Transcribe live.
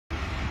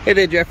Hey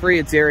there, Jeffrey.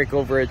 It's Eric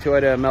over at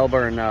Toyota of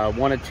Melbourne.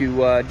 Wanted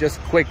to just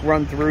quick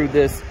run through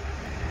this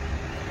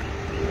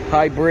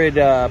hybrid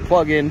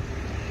plug-in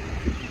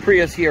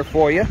Prius here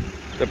for you,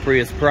 the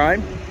Prius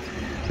Prime.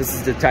 This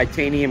is the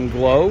titanium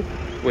glow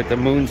with the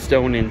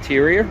moonstone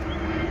interior.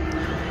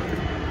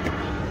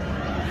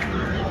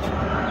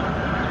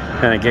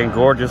 And again,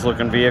 gorgeous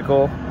looking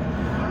vehicle.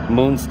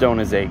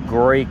 Moonstone is a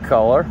great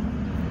color.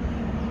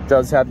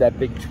 Does have that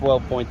big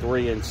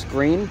 12.3-inch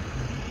screen.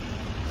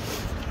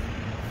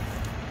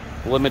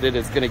 Limited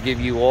is going to give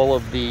you all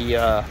of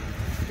the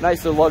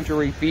nicer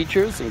luxury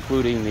features,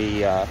 including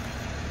the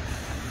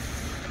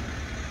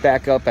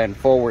backup and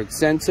forward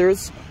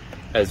sensors,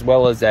 as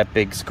well as that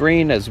big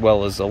screen, as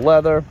well as the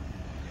leather,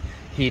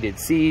 heated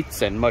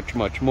seats, and much,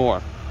 much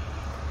more.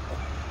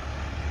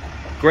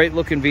 Great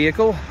looking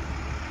vehicle.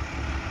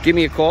 Give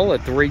me a call at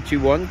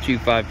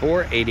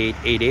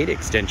 321-254-8888,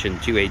 extension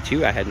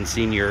 282. I hadn't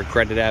seen your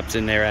credit apps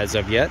in there as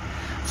of yet,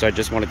 so I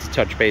just wanted to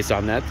touch base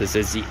on that. This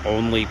is the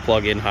only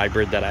plug-in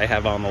hybrid that I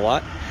have on the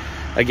lot.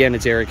 Again,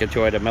 it's Eric at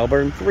Toyota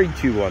Melbourne,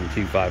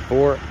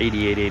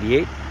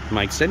 321-254-8888,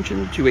 my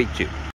extension 282.